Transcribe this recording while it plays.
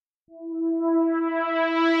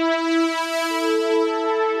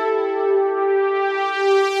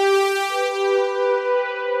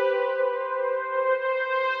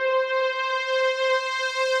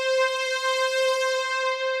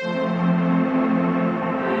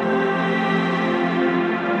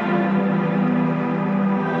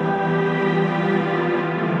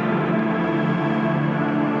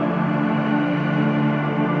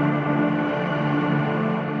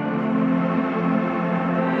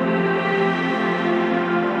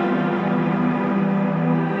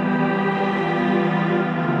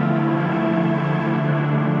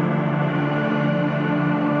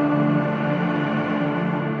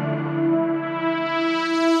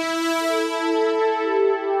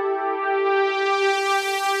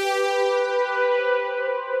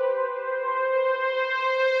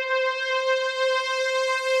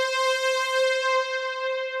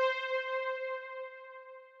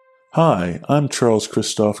Hi, I'm Charles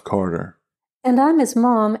Christoph Carter. And I'm his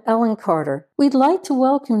mom, Ellen Carter. We'd like to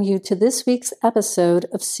welcome you to this week's episode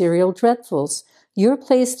of Serial Dreadfuls, your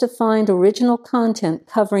place to find original content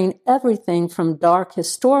covering everything from dark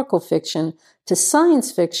historical fiction to science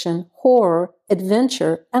fiction, horror,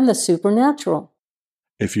 adventure, and the supernatural.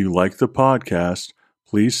 If you like the podcast,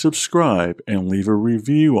 please subscribe and leave a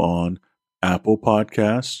review on Apple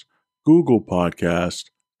Podcasts, Google Podcasts,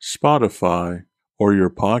 Spotify, or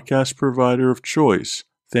your podcast provider of choice.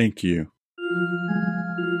 Thank you.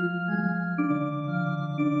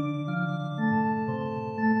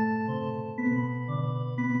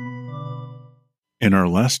 In our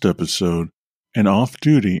last episode, an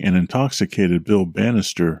off-duty and intoxicated Bill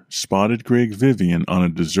Bannister spotted Greg Vivian on a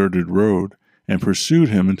deserted road and pursued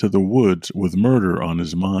him into the woods with murder on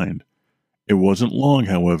his mind. It wasn't long,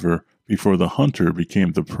 however, before the hunter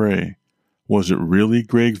became the prey. Was it really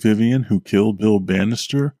Greg Vivian who killed Bill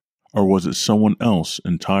Bannister, or was it someone else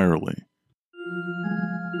entirely?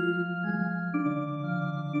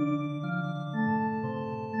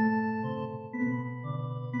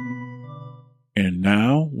 And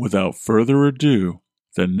now, without further ado,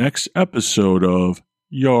 the next episode of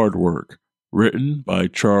Yardwork, written by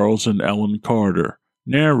Charles and Ellen Carter,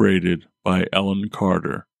 narrated by Ellen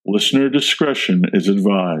Carter. Listener discretion is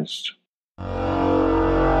advised.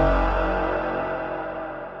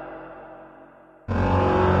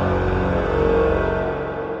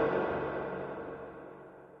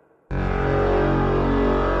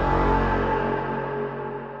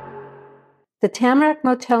 The Tamarack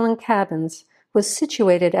Motel and Cabins was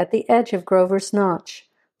situated at the edge of Grover's Notch,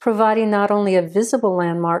 providing not only a visible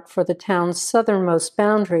landmark for the town's southernmost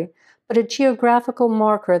boundary, but a geographical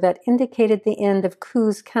marker that indicated the end of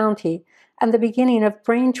Coos County and the beginning of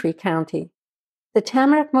Braintree County. The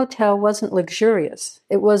Tamarack Motel wasn't luxurious.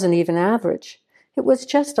 It wasn't even average. It was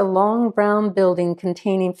just a long brown building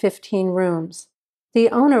containing 15 rooms. The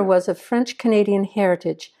owner was of French-Canadian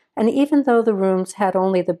heritage, and even though the rooms had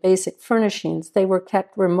only the basic furnishings, they were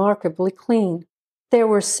kept remarkably clean. There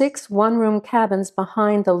were 6 one-room cabins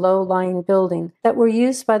behind the low-lying building that were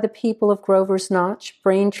used by the people of Grover's Notch,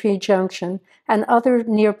 Braintree Junction, and other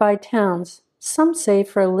nearby towns, some say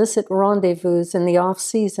for illicit rendezvous in the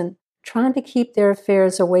off-season, trying to keep their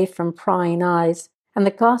affairs away from prying eyes and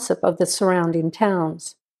the gossip of the surrounding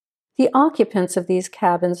towns. The occupants of these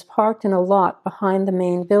cabins parked in a lot behind the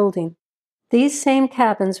main building. These same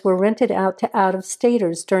cabins were rented out to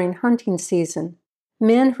out-of-staters during hunting season,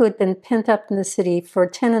 men who had been pent up in the city for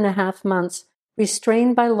 10.5 months,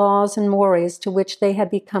 restrained by laws and mores to which they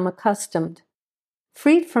had become accustomed.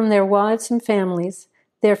 Freed from their wives and families,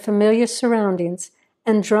 their familiar surroundings,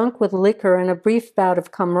 and drunk with liquor and a brief bout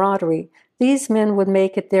of camaraderie, these men would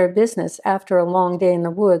make it their business after a long day in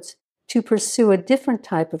the woods to pursue a different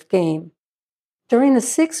type of game. During the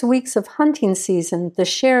 6 weeks of hunting season, the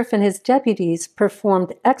sheriff and his deputies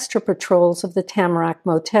performed extra patrols of the Tamarack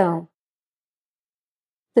Motel.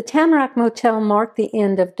 The Tamarack Motel marked the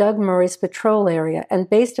end of Doug Murray's patrol area, and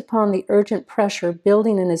based upon the urgent pressure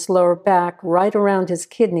building in his lower back right around his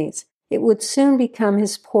kidneys, it would soon become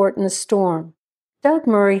his port in a storm. Doug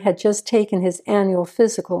Murray had just taken his annual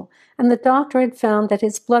physical, and the doctor had found that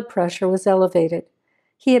his blood pressure was elevated.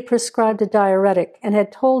 He had prescribed a diuretic and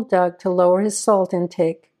had told Doug to lower his salt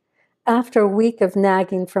intake. After a week of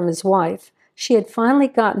nagging from his wife, she had finally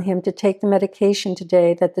gotten him to take the medication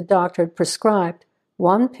today that the doctor had prescribed,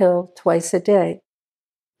 1 pill twice a day.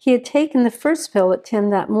 He had taken the first pill at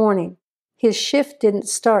 10 that morning. His shift didn't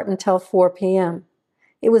start until 4 p.m.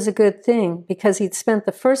 It was a good thing because he'd spent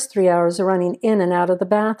the first 3 hours running in and out of the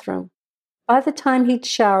bathroom. By the time he'd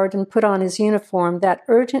showered and put on his uniform, that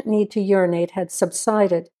urgent need to urinate had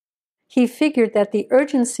subsided. He figured that the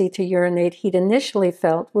urgency to urinate he'd initially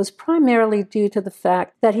felt was primarily due to the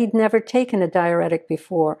fact that he'd never taken a diuretic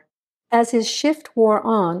before. As his shift wore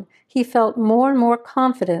on, he felt more and more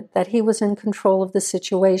confident that he was in control of the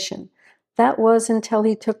situation. That was until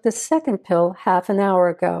he took the second pill half an hour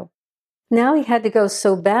ago. Now he had to go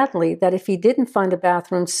so badly that if he didn't find a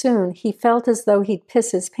bathroom soon, he felt as though he'd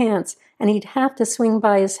piss his pants and he'd have to swing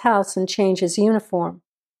by his house and change his uniform.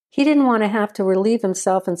 He didn't want to have to relieve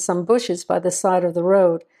himself in some bushes by the side of the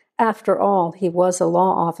road. After all, he was a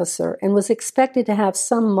law officer and was expected to have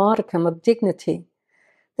some modicum of dignity.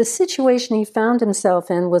 The situation he found himself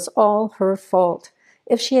in was all her fault.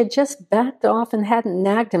 If she had just backed off and hadn't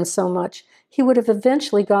nagged him so much, he would have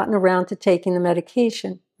eventually gotten around to taking the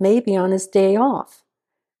medication, maybe on his day off.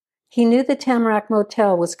 He knew the Tamarack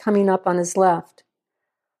Motel was coming up on his left.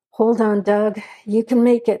 "Hold on, Doug. You can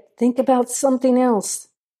make it. Think about something else."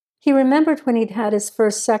 He remembered when he'd had his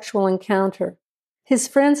first sexual encounter. His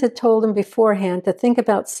friends had told him beforehand to think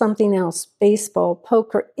about something else, baseball,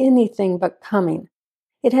 poker, anything but coming.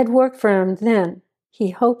 It had worked for him then.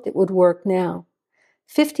 He hoped it would work now.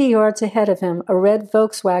 50 yards ahead of him, a red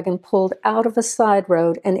Volkswagen pulled out of a side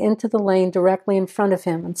road and into the lane directly in front of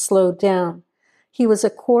him and slowed down. He was a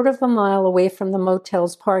quarter of a mile away from the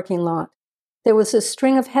motel's parking lot. There was a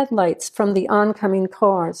string of headlights from the oncoming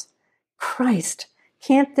cars. Christ,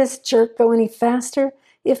 can't this jerk go any faster?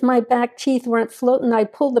 If my back teeth weren't floating,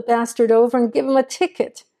 I'd pull the bastard over and give him a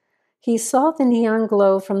ticket. He saw the neon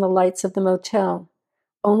glow from the lights of the motel.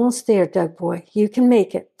 Almost there, Doug boy. You can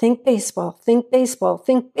make it. Think baseball, think baseball,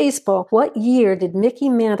 think baseball. What year did Mickey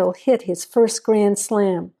Mantle hit his first grand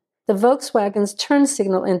slam? The Volkswagen's turn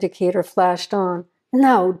signal indicator flashed on.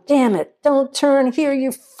 No, damn it. Don't turn here,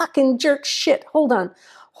 you fucking jerk shit. Hold on.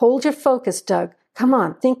 Hold your focus, Doug. Come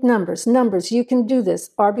on, think numbers, numbers. You can do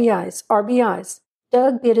this. RBIs, RBIs.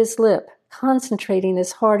 Doug bit his lip, concentrating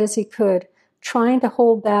as hard as he could, trying to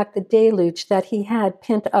hold back the deluge that he had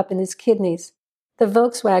pent up in his kidneys. The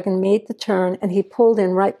Volkswagen made the turn, and he pulled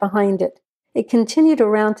in right behind it. It continued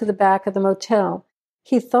around to the back of the motel.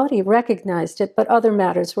 He thought he recognized it, but other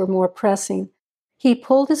matters were more pressing. He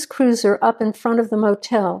pulled his cruiser up in front of the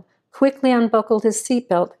motel, quickly unbuckled his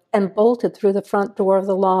seatbelt, and bolted through the front door of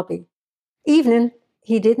the lobby. Evening.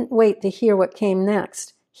 He didn't wait to hear what came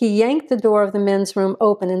next. He yanked the door of the men's room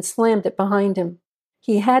open and slammed it behind him.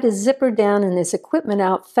 He had his zipper down and his equipment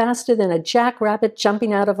out faster than a jackrabbit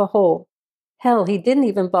jumping out of a hole. Hell, he didn't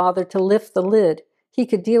even bother to lift the lid. He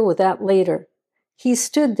could deal with that later. He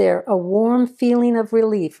stood there, a warm feeling of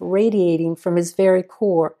relief radiating from his very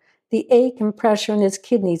core, the ache and pressure in his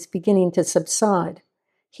kidneys beginning to subside.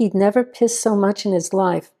 He'd never pissed so much in his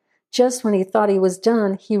life. Just when he thought he was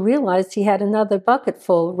done, he realized he had another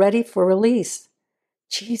bucketful ready for release.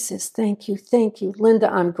 Jesus, thank you,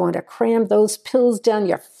 Linda, I'm going to cram those pills down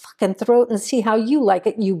your fucking throat and see how you like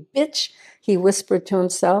it, you bitch, he whispered to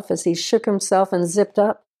himself as he shook himself and zipped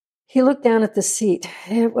up. He looked down at the seat.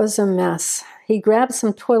 It was a mess. He grabbed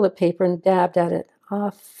some toilet paper and dabbed at it.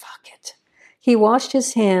 Fuck it. He washed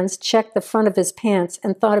his hands, checked the front of his pants,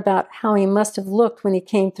 and thought about how he must have looked when he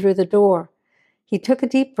came through the door. He took a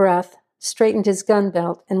deep breath, straightened his gun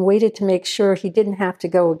belt, and waited to make sure he didn't have to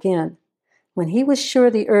go again. When he was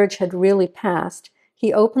sure the urge had really passed,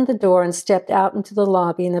 he opened the door and stepped out into the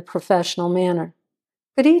lobby in a professional manner.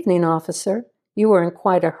 Good evening, officer. You were in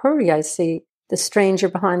quite a hurry, I see, the stranger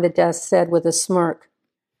behind the desk said with a smirk.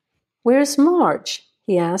 Where's Marge?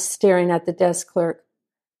 He asked, staring at the desk clerk.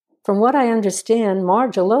 From what I understand,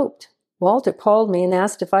 Marge eloped. Walter called me and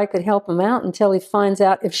asked if I could help him out until he finds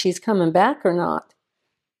out if she's coming back or not.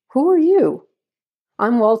 Who are you?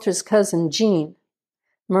 I'm Walter's cousin, Jean.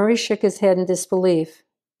 Murray shook his head in disbelief.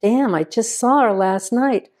 Damn, I just saw her last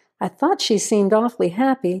night. I thought she seemed awfully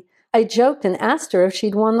happy. I joked and asked her if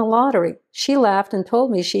she'd won the lottery. She laughed and told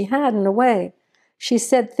me she had in a way. She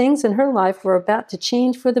said things in her life were about to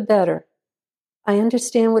change for the better. I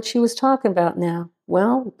understand what she was talking about now.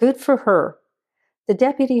 Well, good for her. The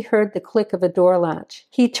deputy heard the click of a door latch.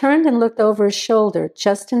 He turned and looked over his shoulder,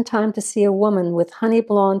 just in time to see a woman with honey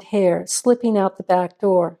blonde hair slipping out the back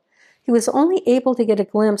door. He was only able to get a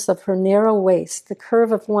glimpse of her narrow waist, the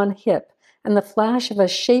curve of one hip, and the flash of a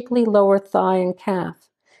shapely lower thigh and calf.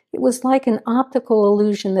 It was like an optical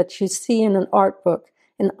illusion that you see in an art book,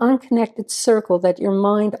 an unconnected circle that your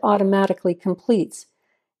mind automatically completes.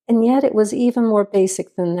 And yet it was even more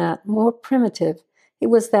basic than that, more primitive. It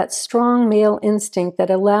was that strong male instinct that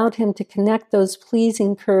allowed him to connect those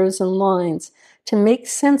pleasing curves and lines, to make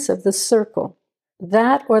sense of the circle.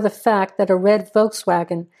 That or the fact that a red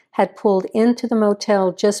Volkswagen had pulled into the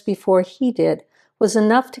motel just before he did was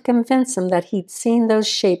enough to convince him that he'd seen those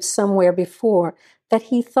shapes somewhere before, that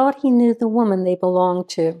he thought he knew the woman they belonged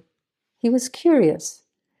to. He was curious.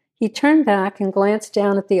 He turned back and glanced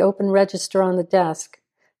down at the open register on the desk.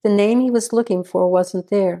 The name he was looking for wasn't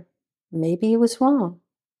there. Maybe he was wrong.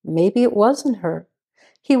 Maybe it wasn't her.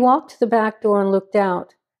 He walked to the back door and looked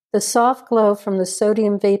out. The soft glow from the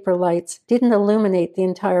sodium vapor lights didn't illuminate the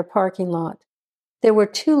entire parking lot. There were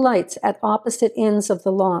 2 lights at opposite ends of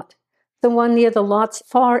the lot. The one near the lot's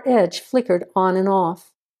far edge flickered on and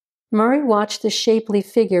off. Murray watched the shapely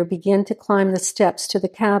figure begin to climb the steps to the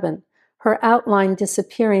cabin, her outline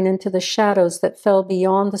disappearing into the shadows that fell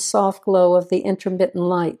beyond the soft glow of the intermittent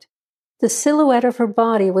light. The silhouette of her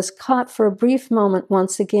body was caught for a brief moment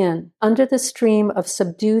once again, under the stream of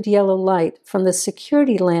subdued yellow light from the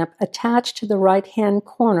security lamp attached to the right-hand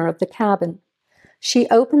corner of the cabin. She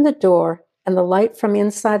opened the door, and the light from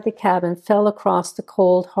inside the cabin fell across the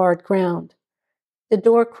cold, hard ground. The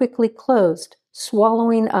door quickly closed,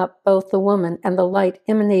 swallowing up both the woman and the light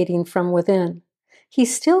emanating from within. He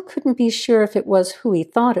still couldn't be sure if it was who he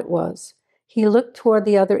thought it was. He looked toward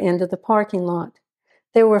the other end of the parking lot.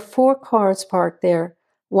 There were 4 cars parked there.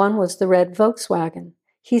 One was the red Volkswagen.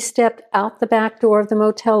 He stepped out the back door of the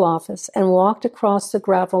motel office and walked across the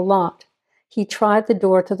gravel lot. He tried the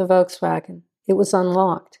door to the Volkswagen. It was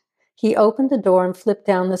unlocked. He opened the door and flipped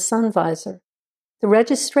down the sun visor. The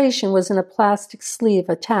registration was in a plastic sleeve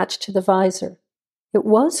attached to the visor. It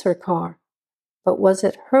was her car. But was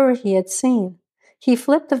it her he had seen? He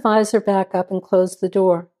flipped the visor back up and closed the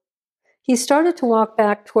door. He started to walk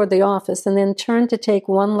back toward the office and then turned to take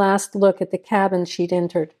one last look at the cabin she'd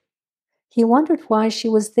entered. He wondered why she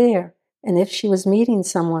was there and if she was meeting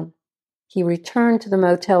someone. He returned to the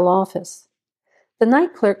motel office. The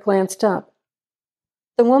night clerk glanced up.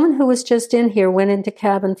 "The woman who was just in here went into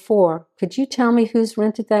cabin 4. Could you tell me who's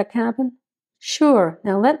rented that cabin?" "Sure.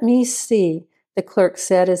 Now let me see," the clerk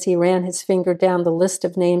said as he ran his finger down the list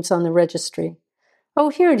of names on the registry. "Oh,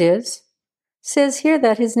 here it is. Says here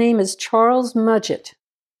that his name is Charles Mudgett."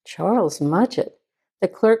 "Charles Mudgett?" The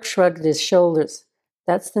clerk shrugged his shoulders.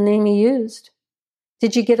 "That's the name he used."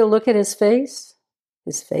 "Did you get a look at his face?"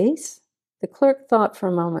 "His face?" The clerk thought for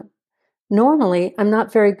a moment. "Normally, I'm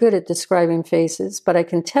not very good at describing faces, but I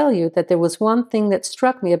can tell you that there was one thing that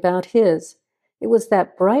struck me about his. It was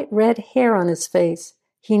that bright red hair on his face.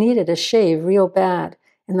 He needed a shave real bad,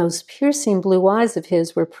 and those piercing blue eyes of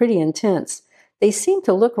his were pretty intense. They seemed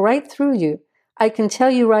to look right through you. I can tell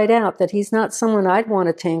you right out that he's not someone I'd want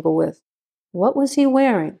to tangle with." "What was he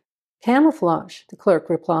wearing?" "Camouflage," the clerk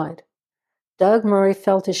replied. Doug Murray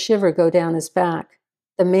felt a shiver go down his back.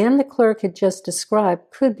 The man the clerk had just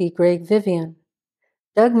described could be Greg Vivian.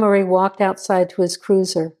 Doug Murray walked outside to his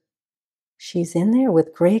cruiser. "She's in there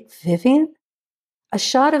with Greg Vivian?" A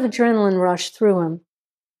shot of adrenaline rushed through him.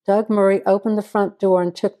 Doug Murray opened the front door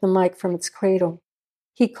and took the mic from its cradle.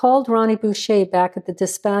 He called Ronnie Boucher back at the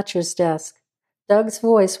dispatcher's desk. Doug's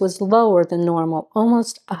voice was lower than normal,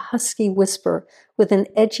 almost a husky whisper with an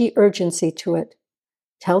edgy urgency to it.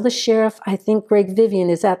 "Tell the sheriff I think Greg Vivian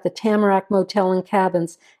is at the Tamarack Motel and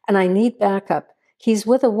Cabins, and I need backup. He's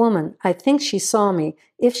with a woman. I think she saw me.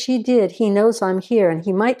 If she did, he knows I'm here, and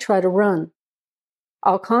he might try to run."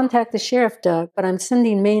 "I'll contact the sheriff, Doug, but I'm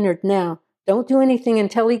sending Maynard now. Don't do anything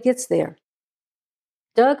until he gets there."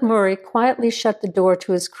 Doug Murray quietly shut the door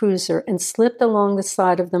to his cruiser and slipped along the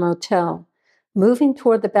side of the motel. Moving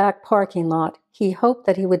toward the back parking lot, he hoped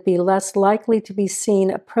that he would be less likely to be seen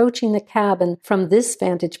approaching the cabin from this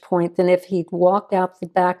vantage point than if he'd walked out the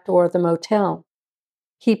back door of the motel.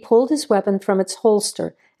 He pulled his weapon from its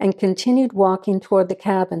holster and continued walking toward the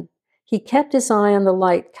cabin. He kept his eye on the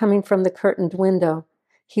light coming from the curtained window.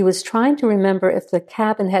 He was trying to remember if the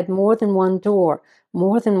cabin had more than one door,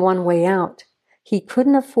 more than one way out. He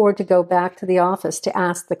couldn't afford to go back to the office to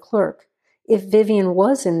ask the clerk. If Vivian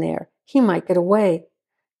was in there, he might get away.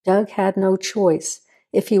 Doug had no choice.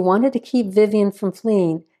 If he wanted to keep Vivian from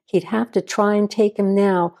fleeing, he'd have to try and take him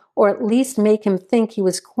now, or at least make him think he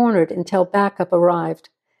was cornered until backup arrived.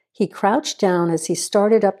 He crouched down as he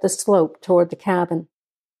started up the slope toward the cabin.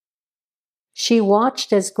 She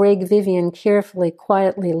watched as Greg Vivian carefully,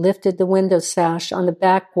 quietly lifted the window sash on the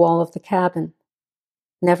back wall of the cabin.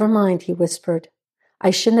 "Never mind," he whispered. "I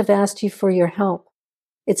shouldn't have asked you for your help.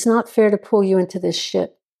 It's not fair to pull you into this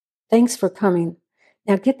shit. Thanks for coming.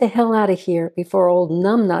 Now get the hell out of here before old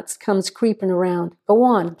numbnuts comes creeping around. Go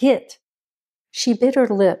on, get." She bit her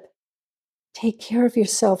lip. "Take care of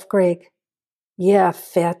yourself, Greg." "Yeah,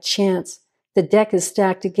 fat chance. The deck is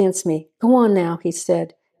stacked against me. Go on now," he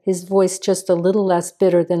said, his voice just a little less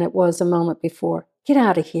bitter than it was a moment before. "Get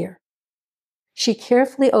out of here." She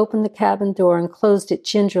carefully opened the cabin door and closed it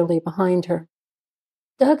gingerly behind her.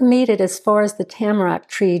 Doug made it as far as the tamarack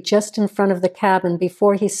tree just in front of the cabin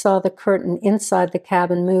before he saw the curtain inside the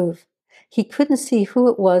cabin move. He couldn't see who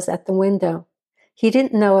it was at the window. He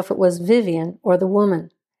didn't know if it was Vivian or the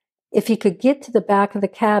woman. If he could get to the back of the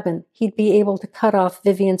cabin, he'd be able to cut off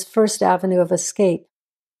Vivian's first avenue of escape.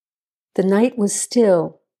 The night was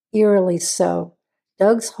still, eerily so.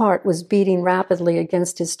 Doug's heart was beating rapidly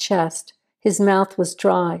against his chest. His mouth was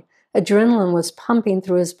dry. Adrenaline was pumping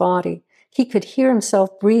through his body. He could hear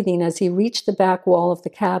himself breathing as he reached the back wall of the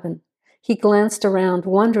cabin. He glanced around,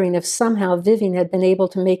 wondering if somehow Vivian had been able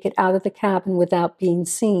to make it out of the cabin without being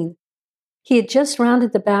seen. He had just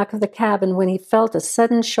rounded the back of the cabin when he felt a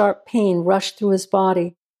sudden sharp pain rush through his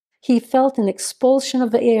body. He felt an expulsion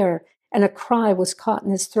of air, and a cry was caught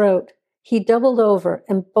in his throat. He doubled over,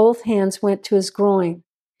 and both hands went to his groin.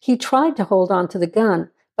 He tried to hold on to the gun,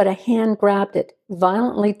 but a hand grabbed it,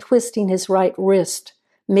 violently twisting his right wrist.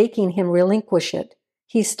 making him relinquish it.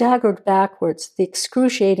 He staggered backwards, the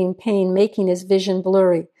excruciating pain making his vision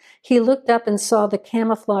blurry. He looked up and saw the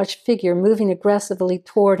camouflaged figure moving aggressively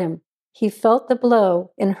toward him. He felt the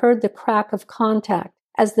blow and heard the crack of contact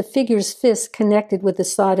as the figure's fist connected with the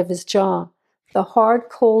side of his jaw. The hard,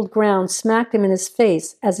 cold ground smacked him in his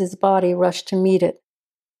face as his body rushed to meet it.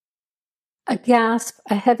 A gasp,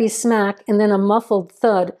 a heavy smack, and then a muffled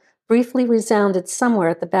thud briefly resounded somewhere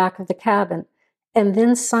at the back of the cabin, and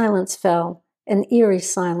then silence fell, an eerie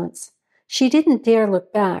silence. She didn't dare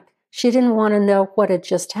look back. She didn't want to know what had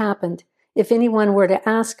just happened. If anyone were to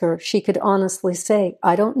ask her, she could honestly say,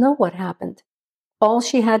 "I don't know what happened." All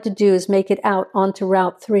she had to do is make it out onto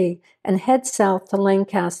Route 3 and head south to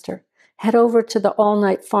Lancaster. Head over to the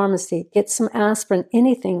all-night pharmacy, get some aspirin,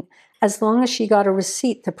 anything, as long as she got a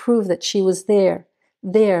receipt to prove that she was there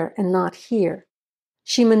and not here.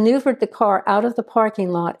 She maneuvered the car out of the parking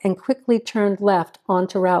lot and quickly turned left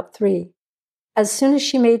onto Route 3. As soon as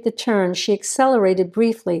she made the turn, she accelerated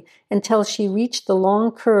briefly until she reached the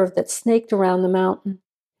long curve that snaked around the mountain,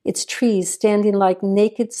 its trees standing like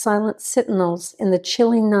naked, silent sentinels in the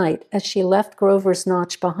chilly night as she left Grover's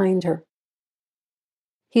Notch behind her.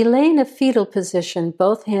 He lay in a fetal position,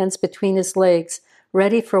 both hands between his legs,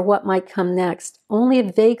 ready for what might come next, only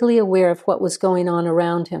vaguely aware of what was going on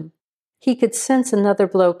around him. He could sense another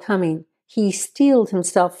blow coming. He steeled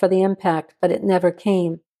himself for the impact, but it never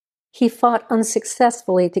came. He fought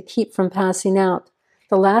unsuccessfully to keep from passing out.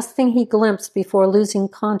 The last thing he glimpsed before losing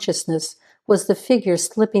consciousness was the figure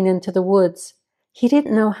slipping into the woods. He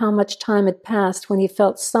didn't know how much time had passed when he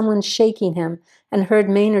felt someone shaking him and heard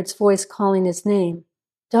Maynard's voice calling his name.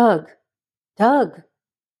 "Doug! Doug!"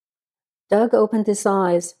 Doug opened his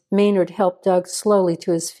eyes. Maynard helped Doug slowly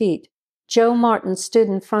to his feet. Joe Martin stood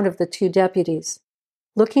in front of the two deputies.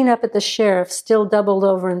 Looking up at the sheriff, still doubled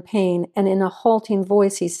over in pain, and in a halting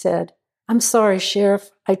voice he said, "I'm sorry,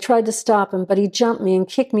 Sheriff. I tried to stop him, but he jumped me and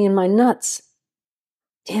kicked me in my nuts."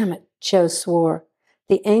 "Damn it," Joe swore.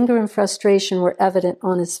 The anger and frustration were evident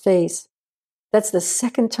on his face. "That's the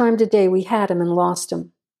second time today we had him and lost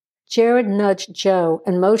him." Jared nudged Joe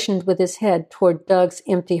and motioned with his head toward Doug's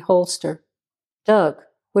empty holster. "Doug,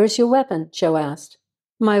 where's your weapon?" Joe asked.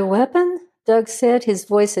 "My weapon?" Doug said, his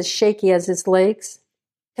voice as shaky as his legs.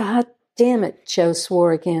 "God damn it," Joe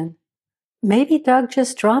swore again. "Maybe Doug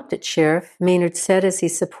just dropped it, Sheriff," Maynard said as he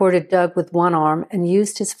supported Doug with one arm and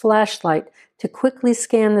used his flashlight to quickly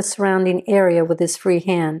scan the surrounding area with his free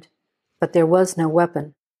hand. But there was no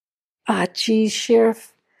weapon. "Ah, geez,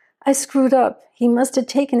 Sheriff. I screwed up. He must have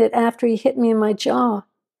taken it after he hit me in my jaw."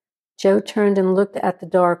 Joe turned and looked at the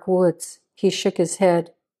dark woods. He shook his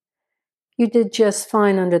head. "You did just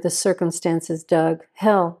fine under the circumstances, Doug.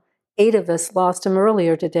 Hell, 8 of us lost him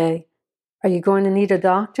earlier today. Are you going to need a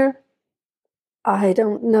doctor?" "I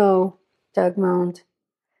don't know," Doug moaned.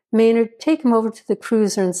 "Maynard, take him over to the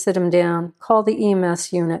cruiser and sit him down. Call the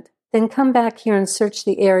EMS unit. Then come back here and search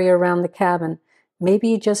the area around the cabin. Maybe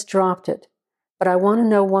he just dropped it. But I want to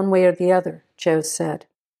know one way or the other," Joe said.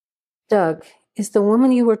 "Doug, is the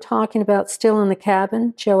woman you were talking about still in the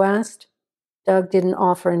cabin?" Joe asked. Doug didn't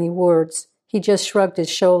offer any words. He just shrugged his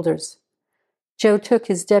shoulders. Joe took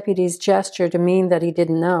his deputy's gesture to mean that he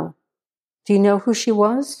didn't know. "Do you know who she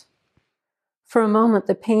was?" For a moment,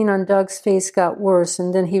 the pain on Doug's face got worse,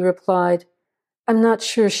 and then he replied, "I'm not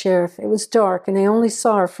sure, Sheriff. It was dark, and I only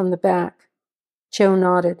saw her from the back." Joe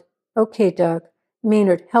nodded. "Okay, Doug.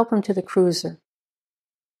 Maynard, help him to the cruiser."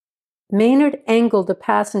 Maynard angled the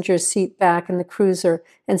passenger's seat back in the cruiser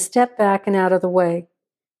and stepped back and out of the way.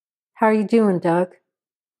 "How are you doing, Doug?"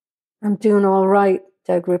 "I'm doing all right,"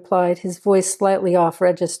 Doug replied, his voice slightly off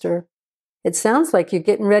register. "It sounds like you're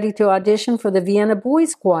getting ready to audition for the Vienna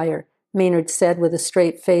Boys Choir," Maynard said with a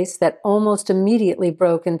straight face that almost immediately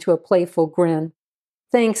broke into a playful grin.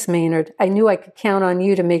 "Thanks, Maynard. I knew I could count on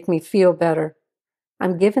you to make me feel better."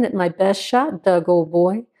 "I'm giving it my best shot, Doug, old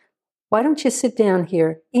boy. Why don't you sit down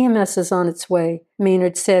here? EMS is on its way,"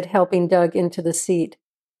 Maynard said, helping Doug into the seat.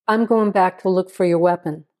 "I'm going back to look for your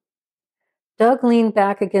weapon." Doug leaned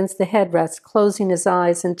back against the headrest, closing his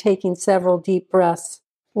eyes and taking several deep breaths,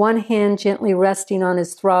 one hand gently resting on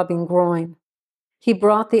his throbbing groin. He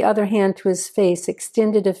brought the other hand to his face,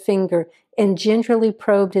 extended a finger, and gingerly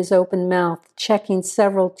probed his open mouth, checking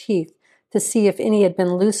several teeth to see if any had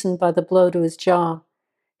been loosened by the blow to his jaw.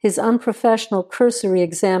 His unprofessional cursory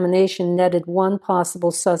examination netted one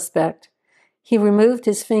possible suspect. He removed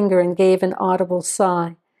his finger and gave an audible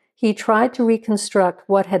sigh. He tried to reconstruct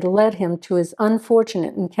what had led him to his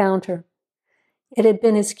unfortunate encounter. It had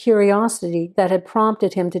been his curiosity that had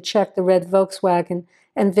prompted him to check the red Volkswagen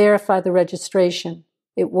and verify the registration.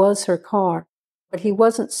 It was her car. but he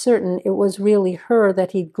wasn't certain it was really her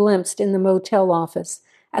that he'd glimpsed in the motel office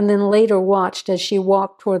and then later watched as she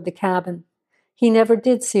walked toward the cabin. He never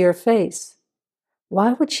did see her face.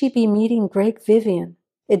 Why would she be meeting Greg Vivian?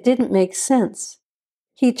 It didn't make sense.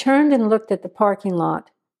 He turned and looked at the parking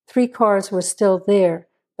lot. 3 cars were still there,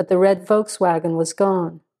 but the red Volkswagen was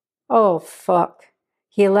gone. Oh, fuck.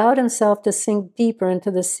 He allowed himself to sink deeper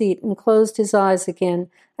into the seat and closed his eyes again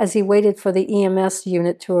as he waited for the EMS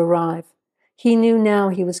unit to arrive. He knew now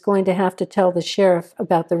he was going to have to tell the sheriff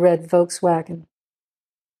about the red Volkswagen.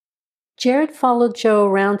 Jared followed Joe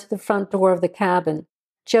around to the front door of the cabin.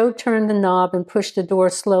 Joe turned the knob and pushed the door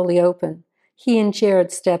slowly open. He and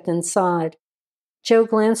Jared stepped inside. Joe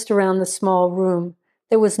glanced around the small room.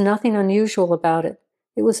 There was nothing unusual about it.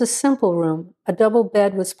 It was a simple room. A double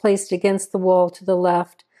bed was placed against the wall to the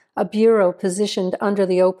left, a bureau positioned under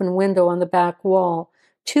the open window on the back wall.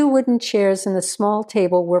 2 wooden chairs and a small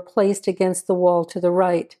table were placed against the wall to the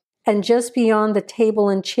right. And just beyond the table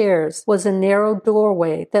and chairs was a narrow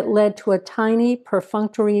doorway that led to a tiny,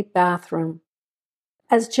 perfunctory bathroom.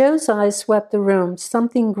 As Joe's eyes swept the room,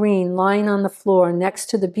 something green lying on the floor next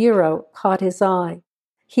to the bureau caught his eye.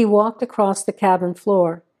 He walked across the cabin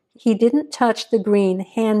floor. He didn't touch the green,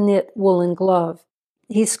 hand-knit woolen glove.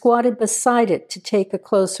 He squatted beside it to take a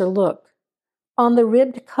closer look. On the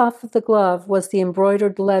ribbed cuff of the glove was the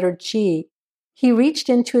embroidered letter G. He reached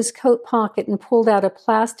into his coat pocket and pulled out a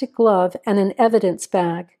plastic glove and an evidence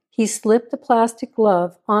bag. He slipped the plastic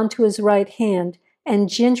glove onto his right hand and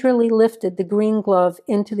gingerly lifted the green glove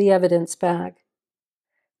into the evidence bag.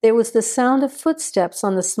 There was the sound of footsteps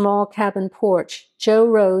on the small cabin porch. Joe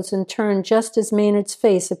rose and turned just as Maynard's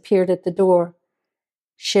face appeared at the door.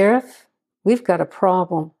 "Sheriff, we've got a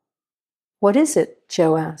problem." "What is it?"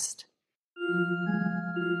 Joe asked.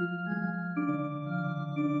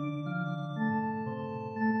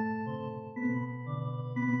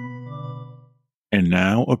 And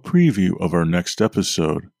now a preview of our next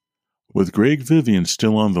episode. With Greg Vivian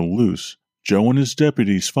still on the loose, Joe and his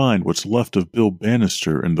deputies find what's left of Bill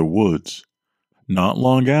Bannister in the woods. Not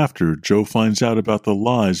long after, Joe finds out about the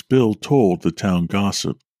lies Bill told the town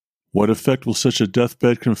gossip. What effect will such a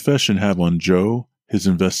deathbed confession have on Joe, his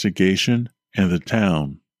investigation, and the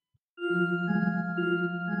town?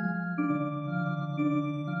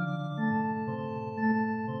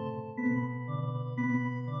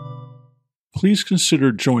 Please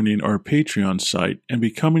consider joining our Patreon site and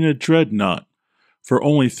becoming a Dreadnought. For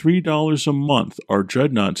only $3 a month, our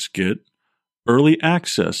Dreadnoughts get early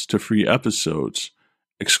access to free episodes,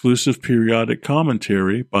 exclusive periodic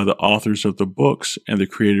commentary by the authors of the books and the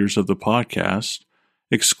creators of the podcast,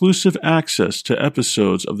 exclusive access to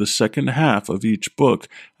episodes of the second half of each book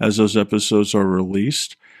as those episodes are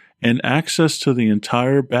released, and access to the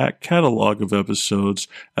entire back catalog of episodes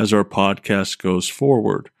as our podcast goes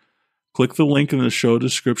forward. Click the link in the show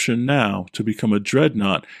description now to become a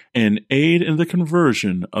Dreadnought and aid in the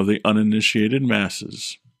conversion of the uninitiated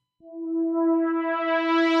masses.